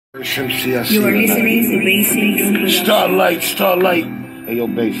You are listening to Basics. Starlight. Hey, yo,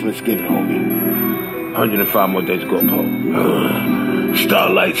 Bass, let's get it, homie. 105 more days to go, Paul.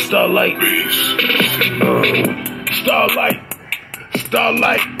 Starlight. Starlight.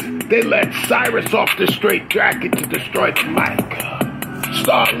 They let Cyrus off the straight jacket to destroy the mic.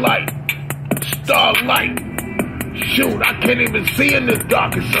 Starlight. Shoot, I can't even see in the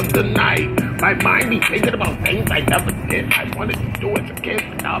darkest of the night. My mind be thinking about things I never did. I wanted to do as a kid,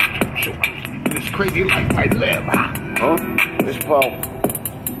 but now I'm shoot, in this crazy life I live. Huh? This Paul.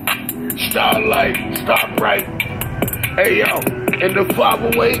 Starlight, stop right. Hey yo, in the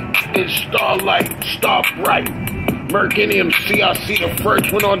 508, it's Starlight, stop right. Merginium CRC, the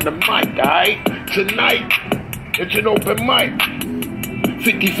first one on the mic, alright? Tonight, it's an open mic.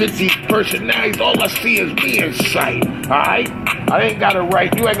 50-50 personalities, all I see is me in sight, alright? I ain't gotta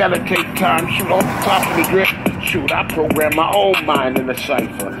write, you ain't gotta take time, shoot off the top of the drip. Shoot, I program my own mind in the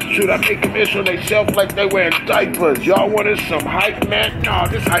cipher. Shoot, I make them issue themselves like they wearing diapers. Y'all wanted some hype, man? No,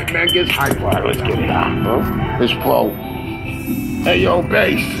 this hype man gets hype. All right, let's get it out, huh? It's Pro. Hey, yo,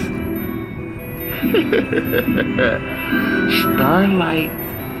 Bass. Starlight.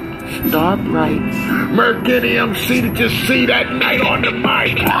 Star bright. Merginium, just see that night on the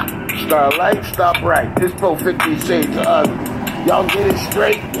mic. Starlight, stop right. This Pro 50 shades of ugly. Y'all get it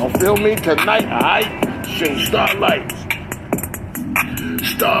straight. Y'all feel me tonight, alright? Shoot, Starlight.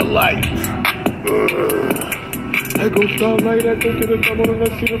 I go Starlight, I go to the top and I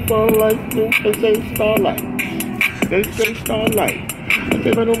see the Starlight. They say Starlight. I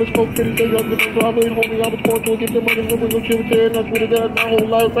say my name is Pro 50, say y'all get so I made homie, I was born to get the money, no one chill with and that's what it is. My whole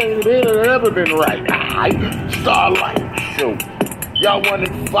life ain't ever been right. Alright, Starlight, shoot. Y'all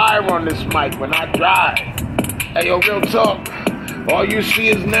wanted fire on this mic when I drive. Hey, yo, real talk. All you see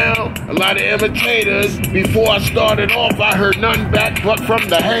is now a lot of imitators. Before I started off, I heard none back but from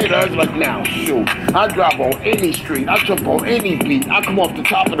the haters. Like now, shoot, I drive on any street, I jump on any beat. I come off the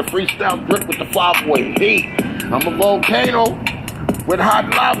top of the freestyle grip with the 5-way heat. I'm a volcano with hot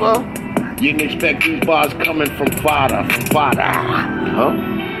lava. You didn't expect these bars coming from fodder. Huh?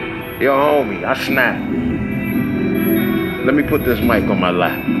 Yo, homie, I snap. Let me put this mic on my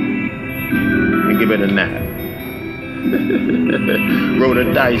lap and give it a nap. Roll the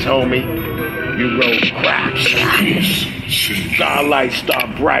dice, homie. You roll craps. Starlight, star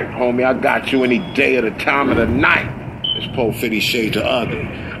bright, homie. I got you any day of the time of the night. It's Pro 50 shades of ugly.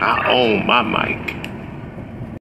 I own my mic.